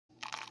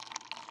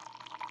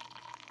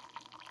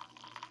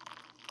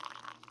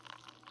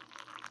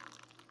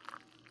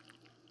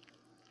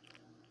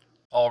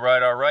All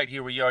right,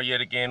 here we are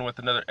yet again with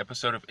another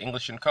episode of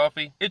English and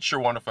Coffee. It's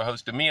your wonderful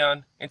host,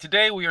 Demian, and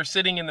today we are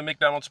sitting in the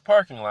McDonald's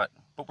parking lot,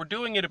 but we're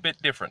doing it a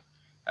bit different.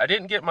 I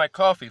didn't get my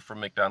coffee from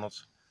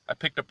McDonald's. I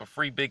picked up a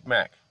free Big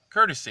Mac,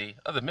 courtesy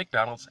of the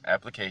McDonald's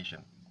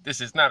application. This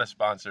is not a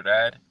sponsored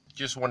ad.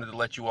 Just wanted to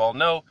let you all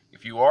know,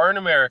 if you are in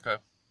America,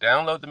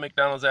 download the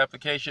McDonald's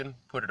application,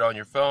 put it on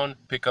your phone,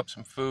 pick up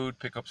some food,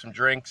 pick up some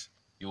drinks.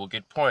 You will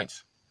get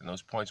points, and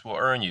those points will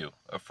earn you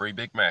a free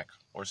Big Mac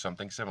or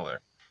something similar.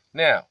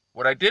 Now,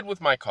 what I did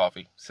with my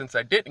coffee, since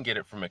I didn't get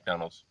it from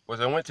McDonald's, was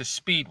I went to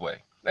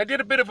Speedway. I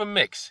did a bit of a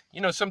mix. You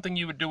know, something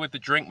you would do with the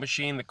drink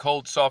machine, the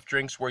cold soft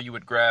drinks, where you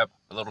would grab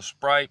a little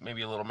Sprite,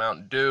 maybe a little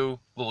Mountain Dew,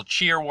 a little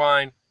cheer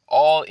wine,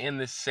 all in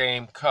the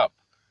same cup.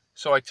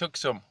 So I took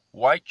some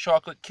white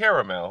chocolate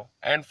caramel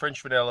and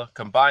French vanilla,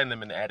 combined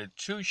them, and added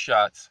 2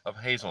 shots of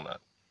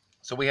hazelnut.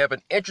 So we have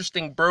an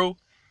interesting brew.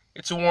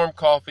 It's a warm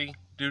coffee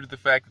due to the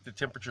fact that the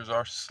temperatures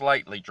are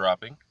slightly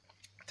dropping.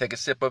 Take a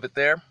sip of it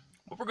there.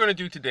 What we're going to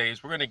do today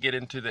is we're going to get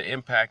into the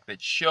impact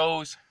that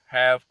shows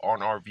have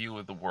on our view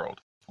of the world.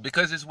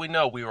 Because as we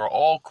know, we are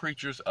all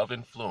creatures of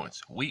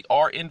influence. We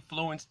are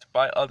influenced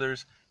by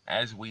others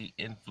as we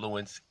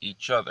influence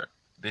each other.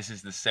 This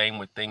is the same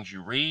with things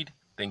you read,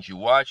 things you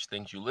watch,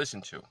 things you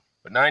listen to.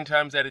 But 9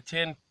 times out of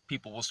 10,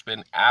 people will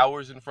spend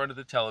hours in front of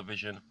the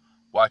television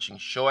watching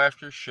show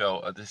after show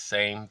of the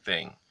same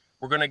thing.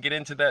 We're going to get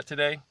into that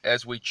today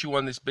as we chew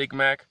on this Big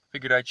Mac.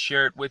 Figured I'd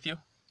share it with you.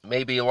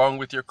 Maybe along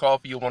with your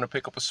coffee, you'll want to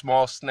pick up a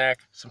small snack,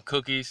 some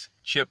cookies,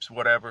 chips,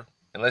 whatever.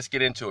 And let's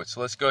get into it. So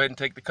let's go ahead and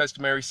take the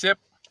customary sip.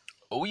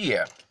 Oh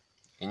yeah.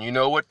 And you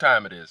know what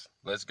time it is.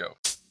 Let's go.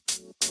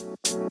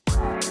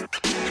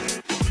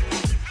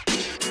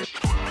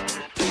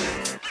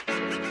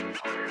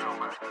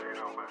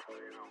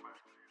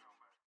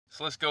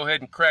 So let's go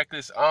ahead and crack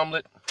this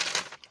omelet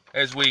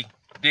as we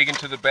dig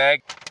into the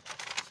bag.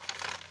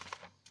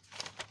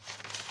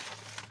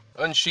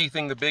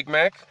 Unsheathing the Big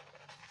Mac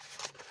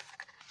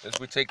as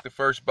we take the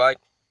first bite.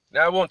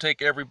 Now I won't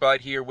take every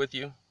bite here with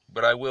you,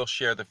 but I will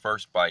share the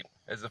first bite,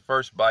 as the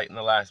first bite and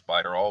the last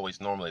bite are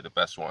always normally the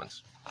best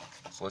ones.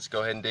 So let's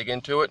go ahead and dig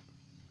into it.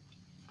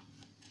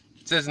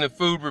 It says in the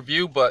food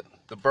review, but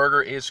the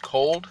burger is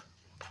cold.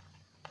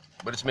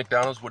 But it's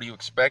McDonald's, what do you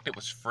expect? It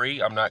was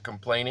free, I'm not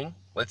complaining.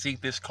 Let's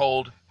eat this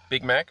cold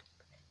Big Mac.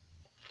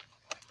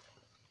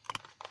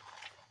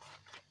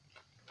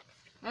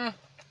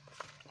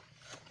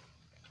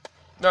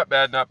 Not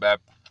bad, not bad.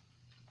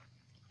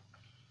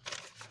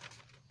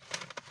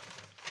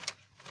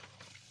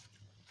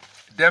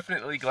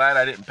 Definitely glad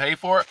I didn't pay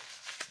for it,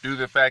 due to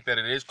the fact that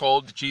it is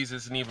cold. The cheese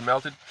isn't even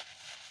melted.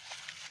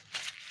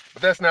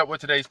 But that's not what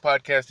today's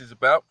podcast is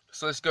about.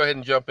 So let's go ahead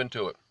and jump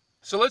into it.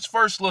 So let's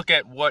first look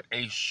at what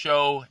a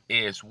show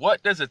is.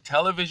 What does a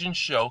television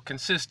show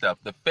consist of?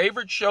 The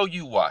favorite show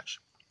you watch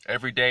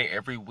every day,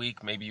 every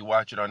week. Maybe you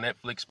watch it on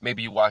Netflix.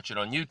 Maybe you watch it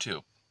on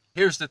YouTube.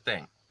 Here's the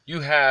thing.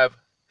 You have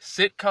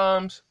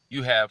sitcoms,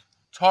 you have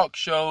talk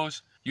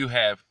shows, you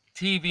have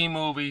TV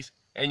movies,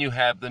 and you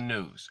have the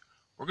news.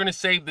 We're going to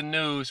save the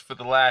news for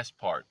the last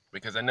part,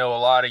 because I know a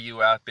lot of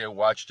you out there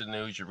watch the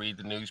news, you read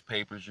the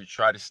newspapers, you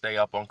try to stay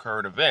up on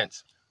current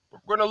events.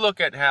 But we're going to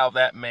look at how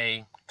that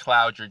may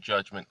cloud your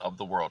judgment of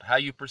the world, how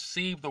you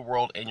perceive the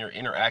world and your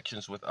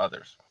interactions with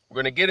others. We're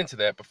going to get into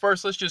that, but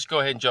first let's just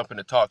go ahead and jump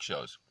into talk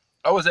shows.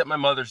 I was at my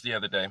mother's the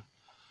other day,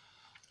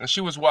 and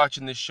she was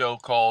watching this show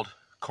called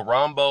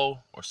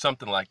Columbo or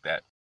something like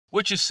that,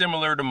 which is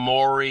similar to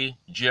Maury,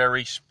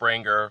 Jerry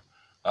Springer,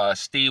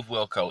 Steve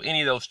Wilkos,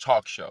 any of those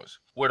talk shows,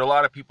 what a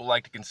lot of people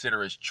like to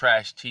consider as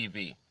trash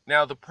TV.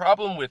 Now, the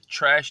problem with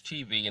trash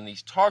TV and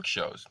these talk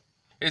shows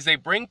is they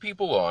bring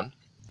people on,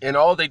 and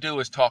all they do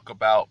is talk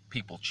about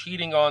people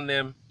cheating on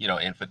them,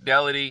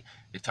 infidelity.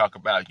 They talk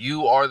about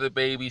you are the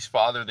baby's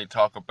father. They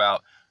talk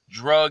about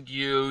drug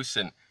use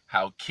and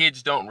how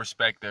kids don't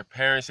respect their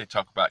parents. They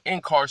talk about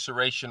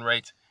incarceration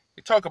rates.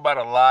 They talk about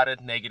a lot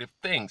of negative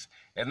things.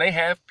 And they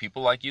have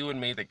people like you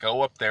and me that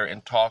go up there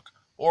and talk,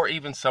 or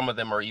even some of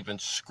them are even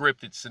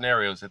scripted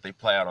scenarios that they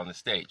play out on the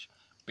stage.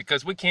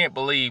 Because we can't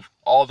believe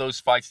all those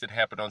fights that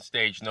happen on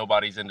stage,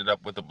 nobody's ended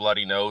up with a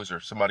bloody nose or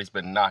somebody's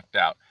been knocked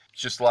out.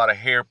 It's just a lot of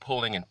hair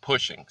pulling and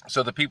pushing.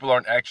 So the people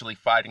aren't actually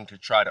fighting to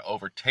try to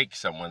overtake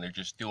someone. They're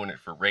just doing it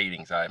for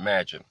ratings, I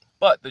imagine.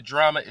 But the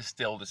drama is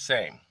still the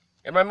same.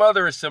 And my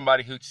mother is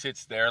somebody who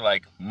sits there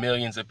like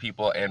millions of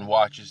people and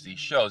watches these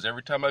shows.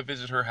 Every time I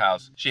visit her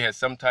house, she has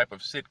some type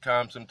of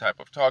sitcom, some type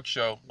of talk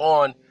show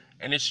on,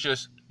 and it's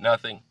just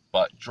nothing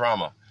but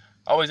drama.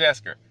 I always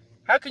ask her,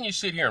 how can you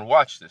sit here and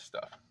watch this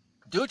stuff?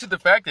 Due to the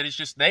fact that it's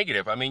just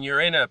negative. I mean,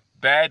 you're in a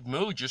bad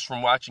mood just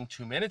from watching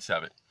 2 minutes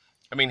of it.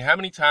 I mean, how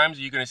many times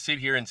are you going to sit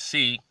here and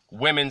see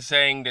women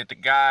saying that the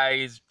guy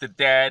is the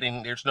dad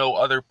and there's no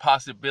other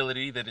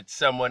possibility that it's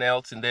someone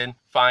else, and then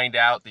find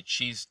out that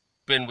she's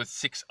been with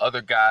 6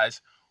 other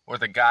guys, or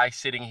the guy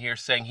sitting here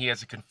saying he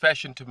has a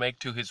confession to make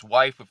to his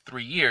wife of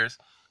 3 years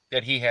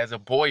that he has a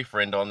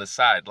boyfriend on the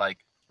side.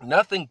 Like,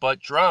 nothing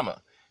but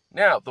drama.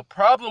 Now, the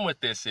problem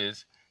with this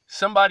is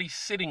somebody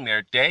sitting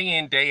there day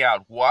in, day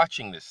out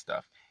watching this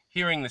stuff,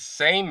 hearing the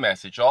same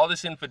message, all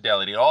this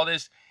infidelity, all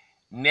this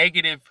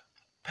negative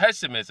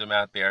pessimism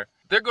out there,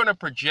 they're going to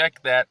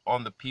project that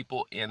on the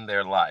people in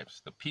their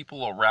lives, the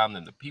people around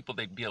them, the people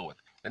they deal with.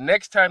 The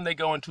next time they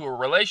go into a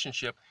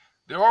relationship,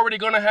 they're already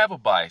going to have a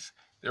bias.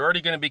 They're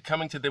already going to be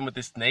coming to them with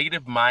this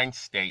negative mind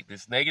state,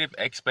 this negative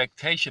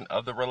expectation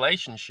of the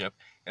relationship,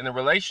 and the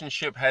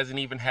relationship hasn't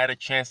even had a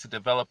chance to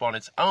develop on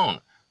its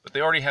own. But they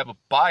already have a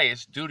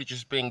bias due to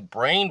just being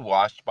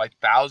brainwashed by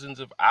thousands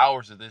of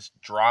hours of this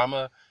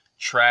drama,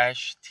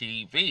 trash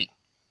TV.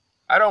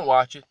 I don't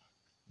watch it,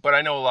 but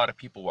I know a lot of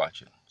people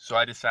watch it, so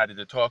I decided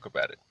to talk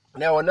about it.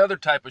 Now, another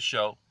type of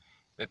show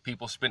that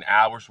people spend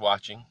hours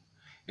watching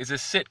is a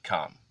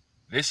sitcom.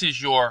 This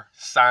is your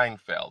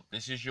Seinfeld.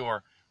 This is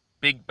your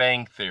Big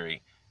Bang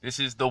Theory. This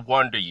is the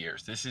Wonder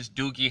Years. This is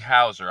Doogie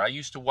Howser. I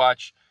used to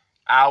watch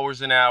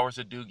hours and hours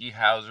of Doogie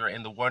Howser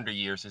and the Wonder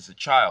Years as a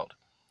child.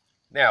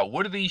 Now,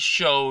 what do these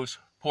shows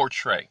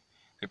portray?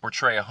 They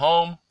portray a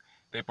home.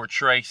 They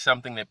portray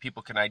something that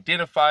people can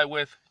identify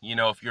with. You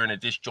know, if you're in a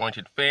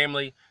disjointed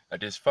family, a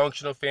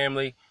dysfunctional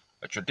family,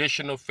 a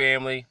traditional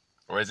family,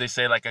 or as they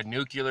say, like a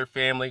nuclear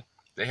family.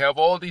 They have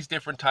all these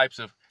different types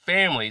of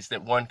families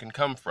that one can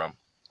come from.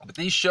 But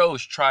these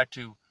shows try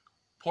to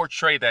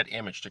portray that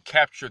image, to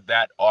capture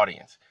that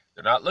audience.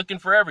 They're not looking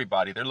for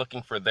everybody. They're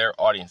looking for their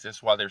audience.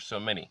 That's why there's so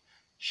many.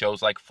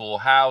 Shows like Full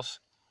House,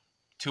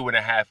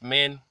 2.5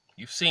 Men.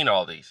 You've seen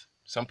all these.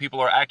 Some people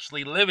are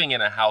actually living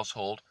in a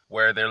household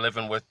where they're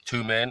living with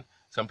 2 men.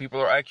 Some people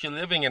are actually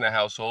living in a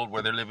household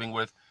where they're living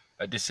with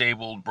a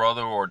disabled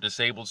brother or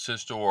disabled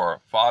sister or a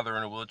father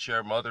in a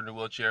wheelchair, mother in a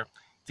wheelchair.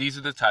 These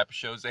are the type of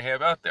shows they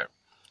have out there.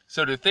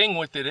 So the thing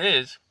with it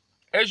is,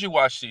 as you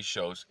watch these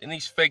shows and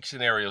these fake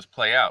scenarios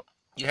play out,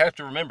 you have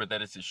to remember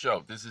that it's a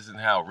show. This isn't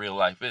how real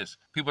life is.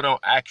 People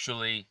don't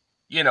actually,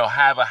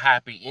 have a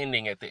happy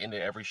ending at the end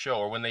of every show.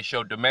 Or when they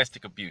show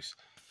domestic abuse,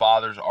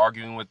 father's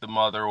arguing with the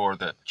mother or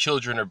the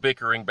children are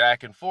bickering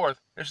back and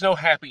forth, there's no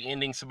happy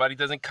ending. Somebody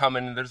doesn't come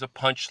in and there's a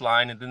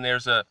punchline and then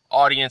there's a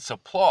audience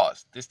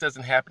applause. This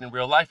doesn't happen in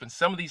real life. And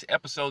some of these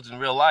episodes in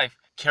real life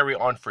carry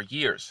on for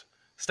years.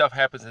 Stuff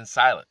happens in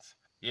silence.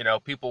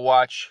 People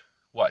watch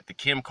the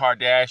Kim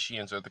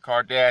Kardashians or the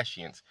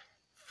Kardashians.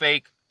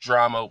 Fake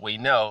drama, we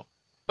know.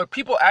 But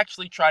people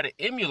actually try to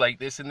emulate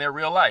this in their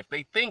real life.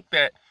 They think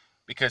that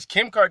because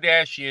Kim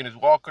Kardashian is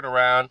walking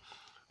around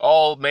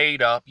all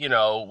made up,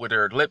 with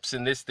her lips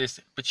and this,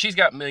 but she's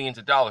got millions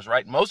of dollars,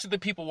 right? Most of the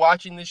people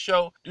watching this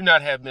show do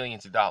not have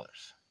millions of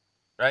dollars,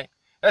 right?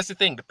 That's the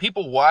thing. The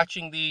people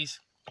watching these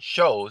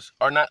shows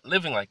are not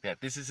living like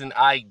that. This is an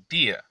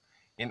idea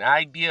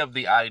of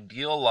the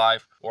ideal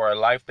life or a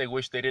life they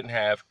wish they didn't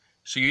have.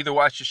 So you either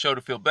watch the show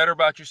to feel better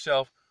about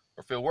yourself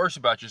or feel worse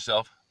about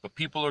yourself, but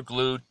people are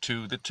glued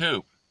to the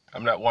tube.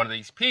 I'm not one of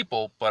these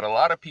people, but a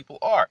lot of people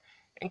are.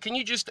 And can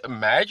you just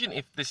imagine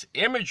if this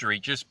imagery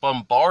just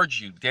bombards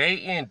you day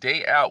in,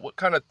 day out, what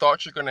kind of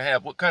thoughts you're going to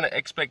have, what kind of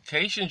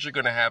expectations you're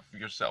going to have for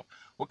yourself,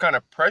 what kind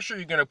of pressure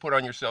you're going to put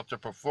on yourself to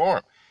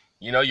perform.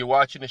 You're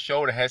watching a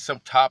show and it has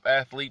some top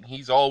athlete and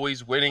he's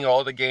always winning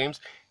all the games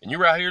and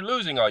you're out here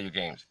losing all your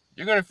games.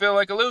 You're going to feel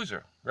like a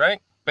loser,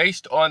 right?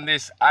 Based on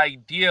this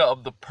idea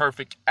of the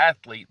perfect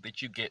athlete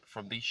that you get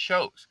from these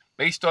shows.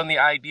 Based on the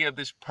idea of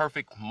this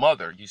perfect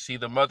mother. You see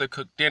the mother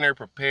cook dinner,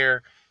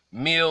 prepare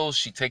meals.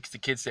 She takes the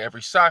kids to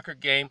every soccer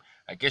game.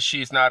 I guess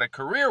she's not a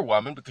career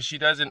woman because she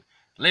doesn't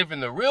live in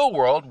the real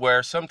world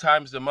where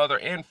sometimes the mother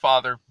and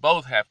father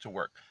both have to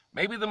work.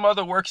 Maybe the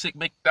mother works at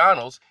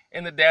McDonald's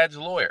and the dad's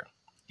a lawyer.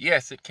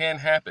 Yes, it can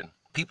happen.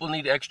 People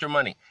need extra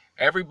money.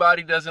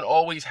 Everybody doesn't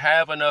always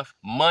have enough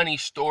money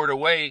stored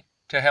away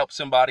to help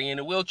somebody in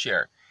a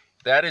wheelchair.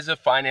 That is a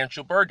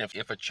financial burden.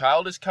 If a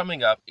child is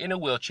coming up in a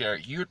wheelchair,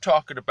 you're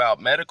talking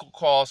about medical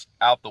costs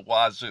out the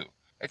wazoo.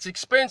 It's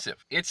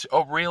expensive. It's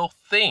a real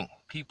thing.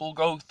 People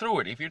go through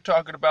it. If you're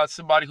talking about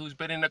somebody who's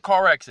been in a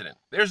car accident,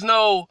 there's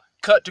no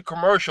cut to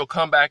commercial,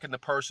 come back and the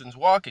person's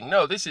walking.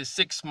 No, this is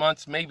 6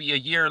 months, maybe a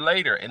year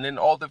later, and then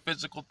all the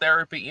physical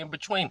therapy in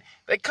between.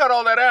 They cut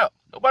all that out.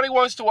 Nobody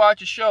wants to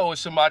watch a show with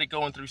somebody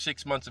going through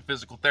 6 months of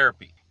physical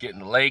therapy, getting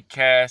the leg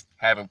cast,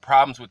 having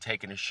problems with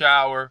taking a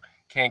shower,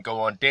 can't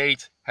go on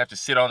dates, have to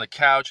sit on the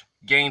couch,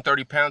 gain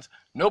 30 pounds.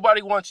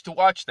 Nobody wants to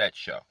watch that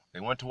show. They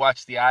want to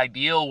watch the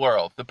ideal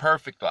world, the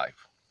perfect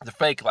life, the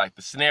fake life,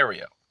 the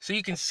scenario. So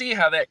you can see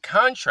how that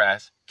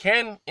contrast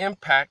can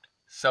impact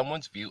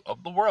someone's view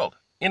of the world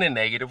in a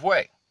negative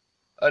way.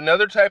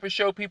 Another type of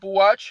show people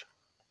watch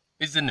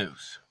is the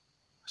news.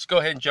 Let's go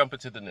ahead and jump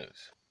into the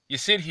news. You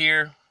sit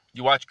here,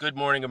 you watch Good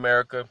Morning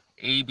America,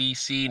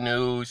 ABC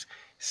News,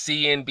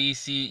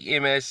 CNBC,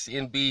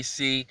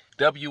 MSNBC,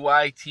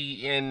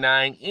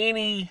 WITN9,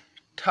 any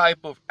type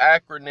of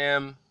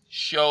acronym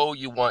show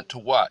you want to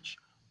watch.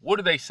 What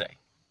do they say?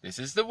 This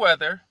is the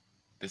weather,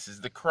 this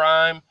is the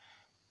crime,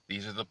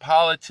 these are the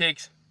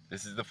politics,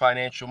 this is the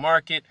financial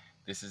market,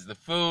 this is the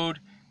food,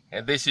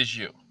 and this is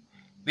you.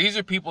 These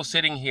are people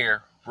sitting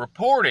here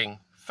reporting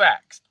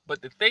facts.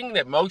 But the thing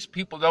that most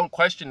people don't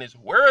question is,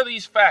 where are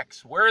these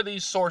facts? Where are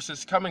these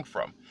sources coming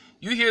from?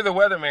 You hear the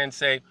weatherman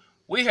say,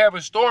 we have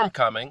a storm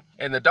coming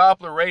and the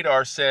Doppler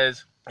radar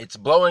says it's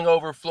blowing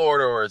over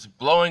Florida or it's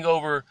blowing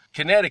over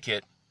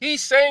Connecticut.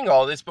 He's saying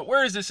all this, but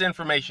where is this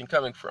information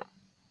coming from,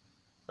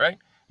 right?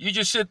 You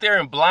just sit there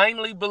and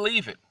blindly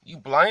believe it. You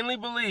blindly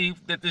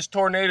believe that this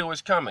tornado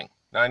is coming.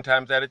 9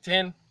 times out of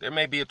 10, there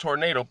may be a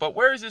tornado, but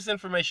where is this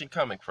information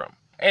coming from?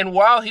 And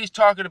while he's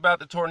talking about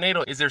the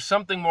tornado, is there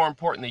something more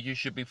important that you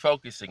should be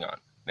focusing on?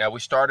 Now, we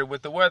started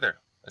with the weather.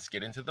 Let's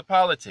get into the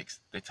politics.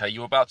 They tell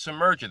you about some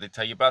merger. They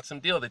tell you about some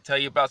deal. They tell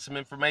you about some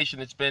information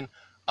that's been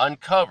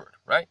uncovered,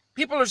 right?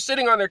 People are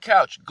sitting on their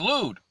couch,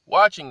 glued,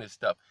 watching this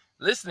stuff,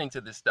 listening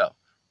to this stuff,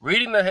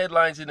 reading the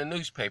headlines in the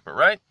newspaper,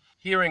 right?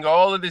 Hearing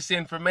all of this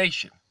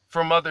information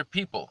from other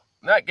people,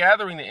 not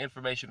gathering the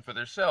information for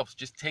themselves,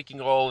 just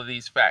taking all of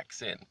these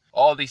facts in.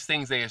 All these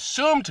things they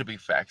assume to be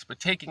facts, but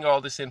taking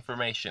all this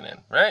information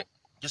in, right?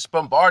 Just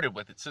bombarded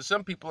with it. So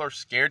some people are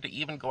scared to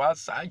even go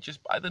outside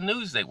just by the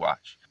news they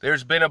watch.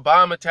 There's been a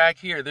bomb attack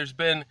here. There's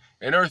been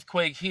an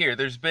earthquake here.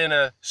 There's been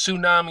a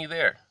tsunami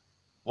there.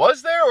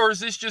 Was there, or is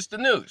this just the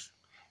news?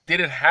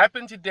 Did it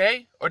happen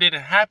today, or did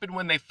it happen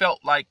when they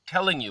felt like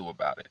telling you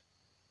about it,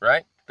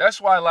 right? That's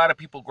why a lot of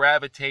people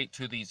gravitate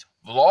to these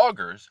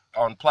vloggers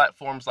on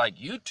platforms like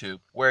YouTube,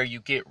 where you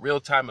get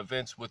real-time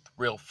events with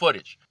real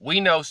footage. We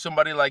know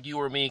somebody like you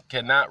or me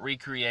cannot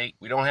recreate.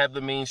 We don't have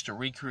the means to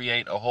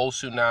recreate a whole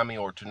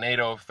tsunami or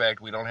tornado effect.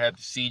 We don't have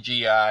the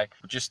CGI.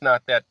 We're just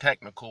not that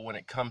technical when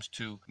it comes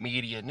to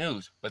media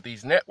news. But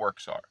these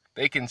networks are.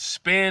 They can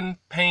spin,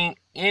 paint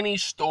any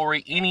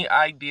story, any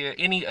idea,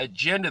 any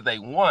agenda they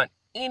want,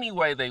 any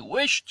way they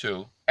wish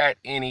to, at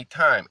any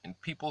time, and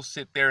people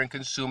sit there and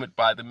consume it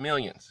by the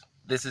millions.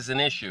 This is an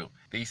issue.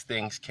 These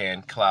things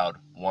can cloud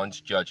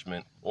one's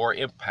judgment or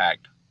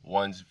impact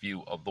one's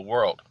view of the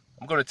world.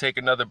 I'm going to take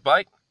another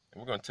bite, and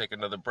we're going to take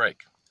another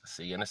break.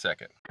 See you in a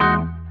second.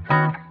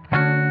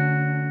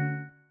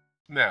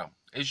 Now,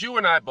 as you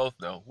and I both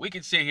know, we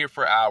can sit here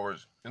for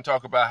hours and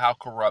talk about how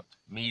corrupt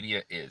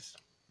media is.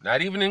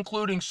 Not even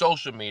including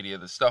social media,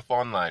 the stuff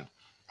online.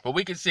 But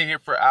we can sit here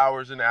for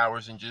hours and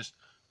hours and just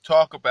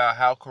talk about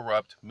how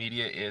corrupt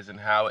media is and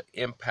how it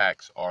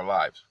impacts our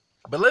lives.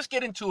 But let's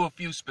get into a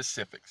few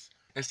specifics.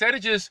 Instead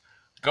of just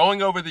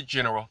going over the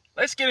general,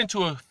 let's get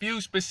into a few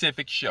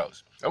specific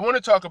shows. I want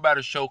to talk about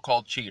a show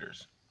called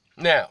Cheaters.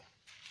 Now,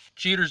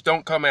 cheaters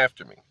don't come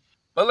after me.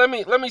 But let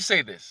me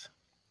say this.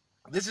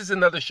 This is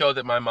another show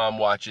that my mom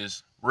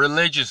watches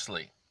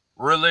religiously.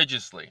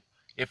 Religiously.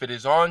 If it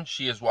is on,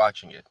 she is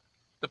watching it.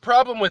 The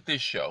problem with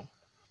this show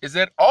is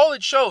that all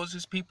it shows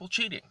is people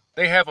cheating.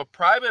 They have a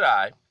private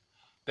eye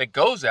that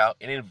goes out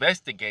and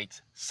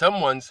investigates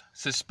someone's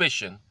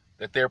suspicion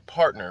that their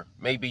partner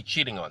may be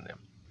cheating on them.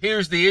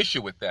 Here's the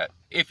issue with that.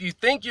 If you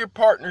think your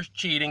partner's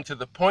cheating to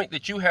the point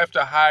that you have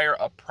to hire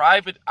a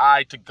private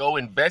eye to go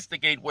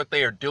investigate what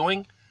they are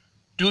doing,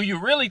 do you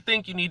really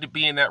think you need to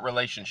be in that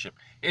relationship?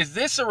 Is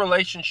this a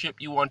relationship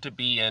you want to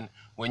be in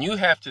when you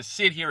have to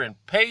sit here and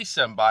pay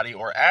somebody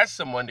or ask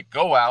someone to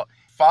go out,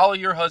 follow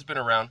your husband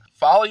around,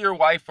 follow your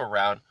wife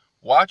around,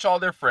 watch all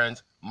their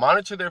friends,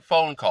 monitor their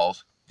phone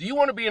calls? Do you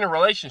want to be in a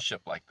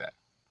relationship like that?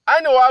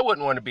 I know I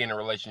wouldn't want to be in a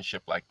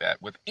relationship like that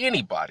with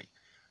anybody.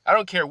 I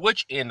don't care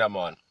which end I'm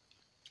on.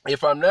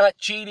 If I'm not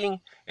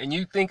cheating and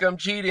you think I'm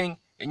cheating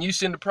and you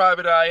send a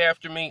private eye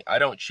after me, I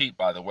don't cheat,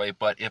 by the way,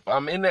 but if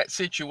I'm in that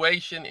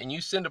situation and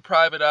you send a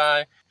private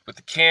eye with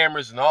the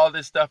cameras and all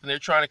this stuff and they're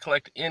trying to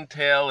collect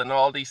intel and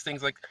all these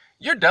things, like,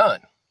 you're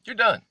done. You're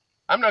done.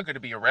 I'm not going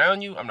to be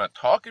around you. I'm not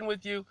talking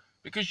with you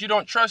because you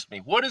don't trust me.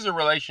 What is a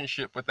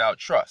relationship without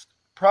trust?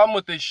 Problem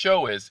with this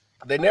show is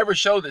they never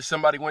show that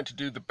somebody went to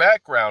do the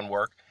background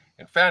work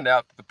and found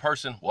out that the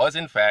person was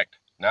in fact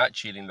not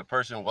cheating. The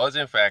person was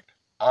in fact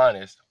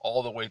honest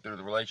all the way through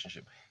the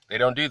relationship. They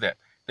don't do that.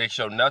 They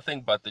show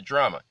nothing but the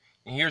drama.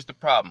 And here's the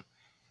problem.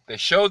 They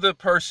show the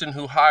person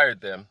who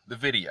hired them the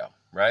video,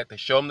 right? They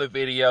show them the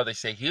video. They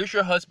say, here's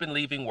your husband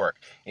leaving work,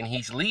 and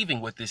he's leaving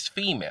with this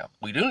female.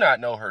 We do not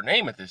know her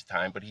name at this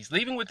time, but he's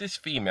leaving with this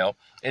female,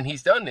 and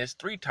he's done this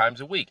 3 times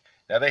a week.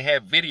 Now, they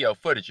have video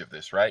footage of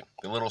this, right?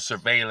 The little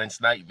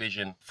surveillance night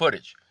vision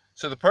footage.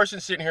 So the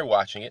person's sitting here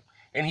watching it,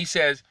 and he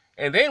says,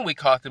 and then we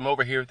caught them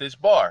over here at this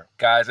bar.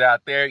 Guy's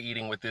out there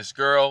eating with this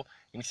girl.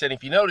 And he said,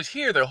 if you notice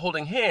here, they're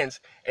holding hands.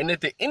 And at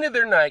the end of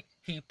their night,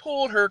 he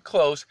pulled her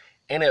close,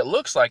 and it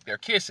looks like they're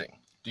kissing.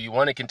 Do you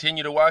want to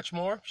continue to watch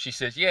more? She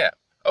says, yeah.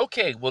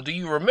 Okay, well, do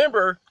you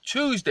remember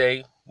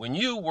Tuesday when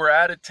you were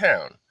out of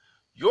town?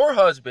 Your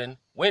husband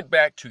went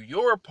back to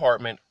your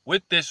apartment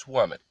with this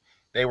woman.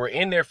 They were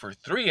in there for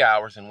 3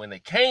 hours, and when they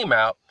came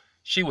out,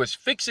 she was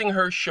fixing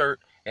her shirt,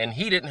 and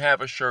he didn't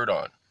have a shirt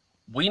on.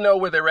 We know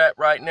where they're at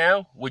right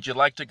now. Would you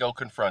like to go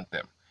confront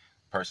them?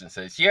 Person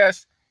says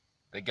yes.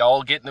 They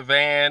all get in the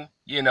van,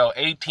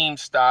 A-team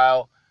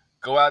style,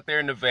 go out there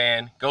in the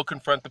van, go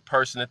confront the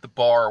person at the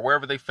bar or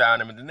wherever they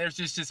found him. And then there's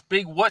just this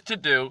big what to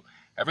do.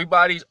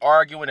 Everybody's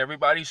arguing,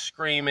 everybody's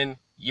screaming,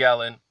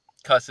 yelling,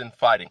 cussing,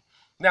 fighting.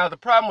 Now, the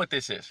problem with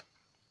this is,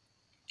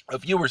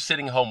 if you were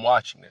sitting home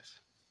watching this,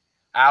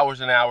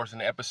 hours and hours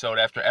and episode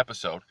after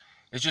episode,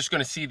 is just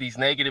going to see these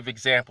negative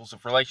examples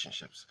of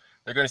relationships.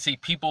 They're going to see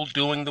people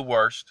doing the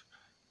worst,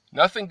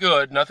 nothing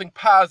good, nothing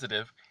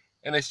positive,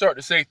 and they start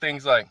to say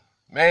things like,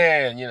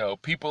 man,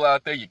 people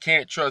out there, you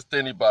can't trust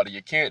anybody,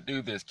 you can't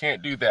do this,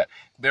 can't do that.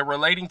 They're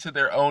relating to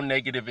their own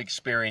negative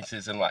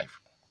experiences in life,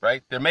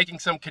 right? They're making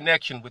some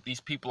connection with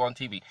these people on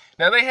TV.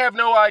 Now, they have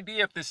no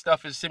idea if this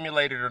stuff is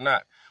simulated or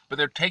not, but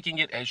they're taking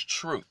it as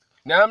truth.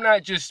 Now, I'm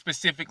not just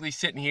specifically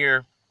sitting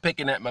here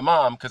picking at my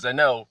mom, because I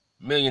know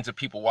millions of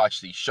people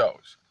watch these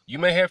shows. You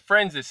may have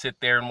friends that sit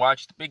there and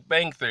watch The Big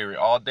Bang Theory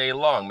all day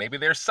long. Maybe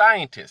they're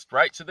scientists,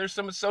 right? So there's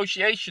some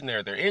association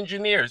there. They're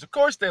engineers. Of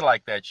course they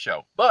like that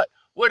show. But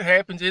what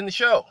happens in the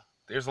show?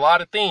 There's a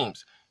lot of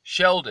themes.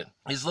 Sheldon,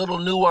 his little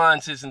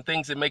nuances and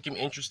things that make him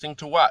interesting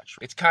to watch.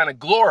 It's kind of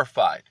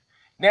glorified.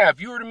 Now,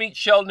 if you were to meet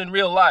Sheldon in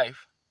real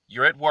life,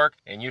 you're at work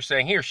and you're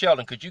saying, here,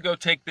 Sheldon, could you go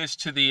take this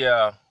to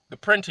the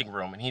printing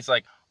room? And he's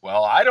like,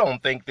 well, I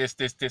don't think this.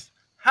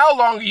 How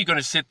long are you going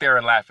to sit there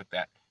and laugh at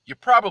that? You're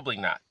probably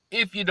not.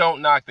 If you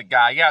don't knock the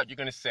guy out, you're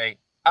going to say,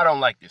 I don't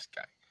like this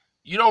guy.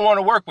 You don't want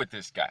to work with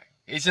this guy.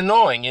 It's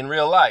annoying in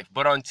real life,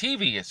 but on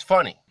TV, it's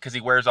funny because he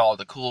wears all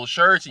the cool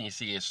shirts and you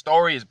see his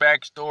story, his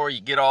backstory,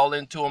 you get all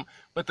into him.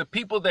 But the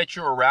people that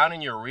you're around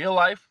in your real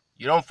life,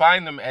 you don't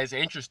find them as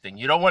interesting.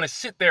 You don't want to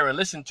sit there and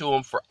listen to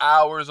them for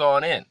hours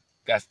on end.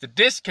 That's the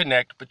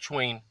disconnect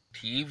between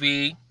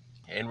TV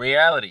and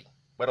reality.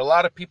 But a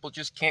lot of people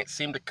just can't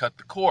seem to cut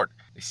the cord.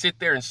 They sit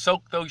there and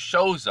soak those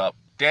shows up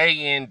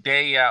day in,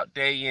 day out,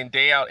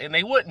 and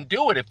they wouldn't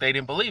do it if they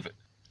didn't believe it.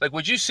 Like,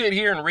 would you sit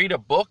here and read a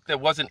book that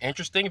wasn't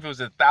interesting? If it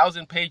was a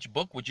 1,000-page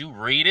book, would you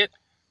read it,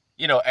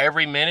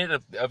 every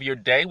minute of your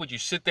day? Would you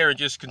sit there and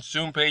just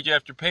consume page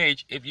after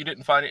page if you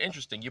didn't find it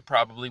interesting? You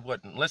probably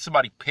wouldn't. Unless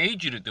somebody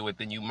paid you to do it,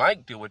 then you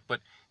might do it.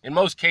 But in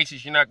most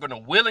cases, you're not going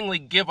to willingly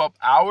give up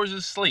hours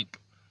of sleep,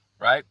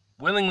 right?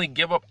 Willingly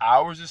give up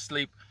hours of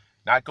sleep,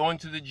 not going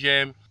to the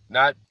gym,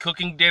 not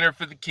cooking dinner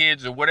for the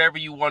kids or whatever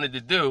you wanted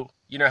to do.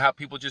 You know how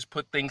people just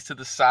put things to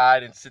the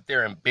side and sit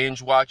there and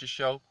binge watch a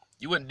show?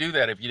 You wouldn't do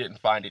that if you didn't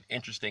find it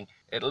interesting,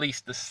 at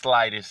least the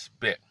slightest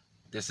bit.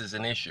 This is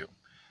an issue.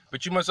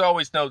 But you must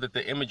always know that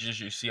the images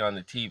you see on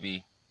the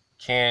TV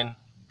can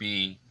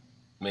be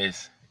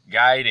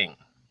misguiding.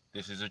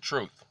 This is a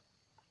truth.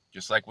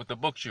 Just like with the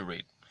books you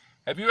read.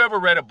 Have you ever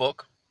read a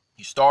book?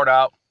 You start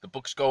out, the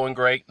book's going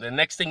great. The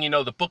next thing you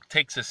know, the book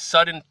takes a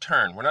sudden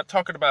turn. We're not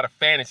talking about a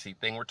fantasy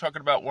thing. We're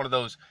talking about one of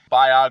those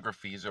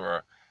biographies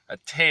or a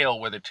tale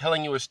where they're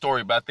telling you a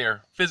story about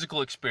their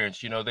physical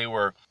experience. They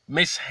were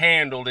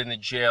mishandled in the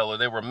jail or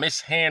they were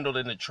mishandled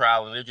in the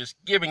trial, and they're just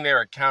giving their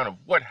account of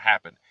what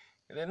happened.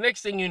 And the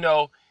next thing you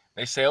know,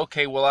 they say,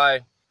 okay, well,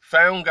 I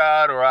found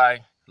God, or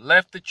I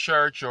left the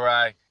church, or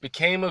I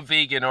became a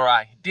vegan, or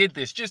I did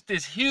this. Just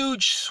this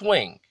huge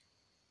swing,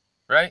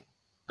 right?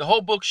 The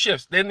whole book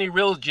shifts. Then the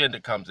real agenda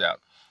comes out.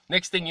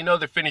 Next thing you know,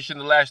 they're finishing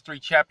the last 3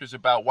 chapters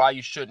about why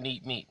you shouldn't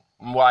eat meat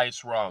and why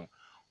it's wrong,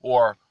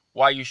 or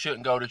why you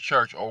shouldn't go to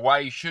church, or why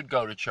you should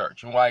go to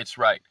church and why it's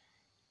right.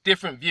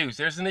 Different views.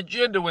 There's an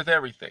agenda with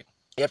everything.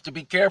 You have to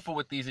be careful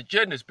with these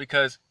agendas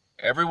because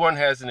everyone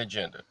has an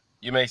agenda.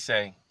 You may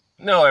say,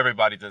 no,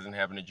 everybody doesn't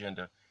have an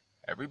agenda.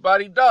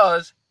 Everybody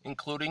does,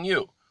 including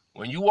you.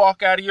 When you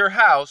walk out of your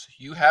house,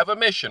 you have a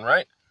mission,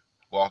 right?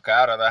 Walk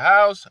out of the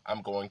house,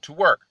 I'm going to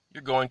work.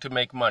 You're going to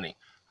make money.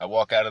 I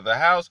walk out of the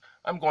house,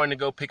 I'm going to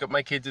go pick up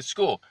my kids at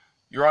school.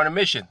 You're on a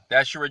mission.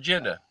 That's your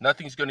agenda.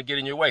 Nothing's going to get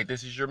in your way.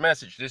 This is your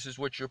message. This is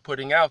what you're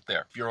putting out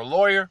there. If you're a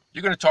lawyer,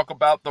 you're going to talk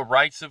about the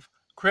rights of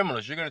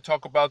criminals. You're going to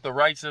talk about the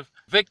rights of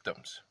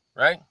victims,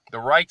 right? The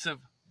rights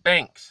of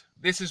banks.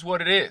 This is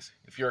what it is.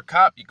 If you're a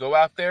cop, you go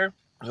out there,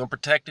 you're going to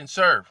protect and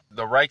serve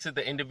the rights of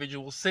the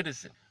individual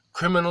citizen.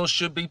 Criminals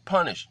should be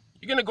punished.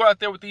 You're going to go out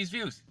there with these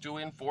views to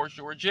enforce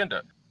your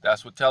agenda.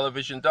 That's what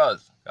television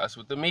does. That's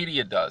what the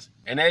media does.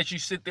 And as you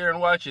sit there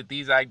and watch it,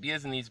 these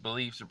ideas and these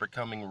beliefs are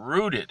becoming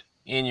rooted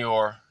in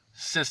your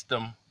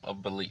system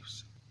of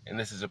beliefs. And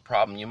this is a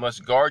problem. You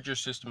must guard your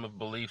system of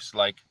beliefs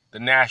like the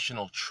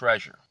national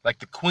treasure, like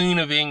the Queen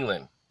of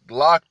England,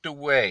 locked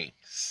away,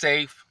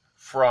 safe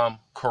from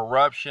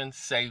corruption,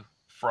 safe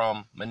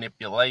from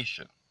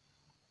manipulation.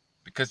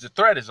 Because the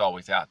threat is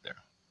always out there.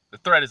 The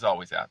threat is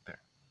always out there.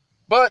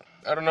 But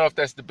I don't know if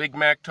that's the Big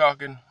Mac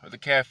talking or the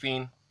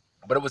caffeine,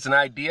 but it was an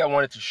idea I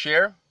wanted to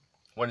share,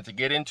 wanted to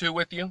get into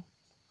with you.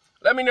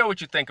 Let me know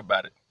what you think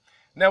about it.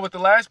 Now, with the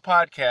last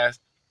podcast,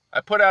 I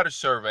put out a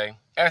survey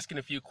asking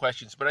a few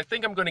questions, but I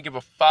think I'm going to give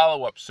a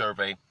follow-up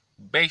survey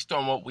based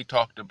on what we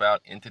talked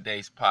about in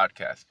today's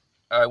podcast.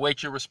 I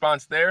await your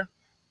response there.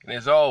 And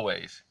as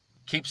always,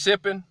 keep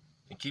sipping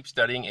and keep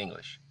studying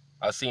English.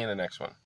 I'll see you in the next one.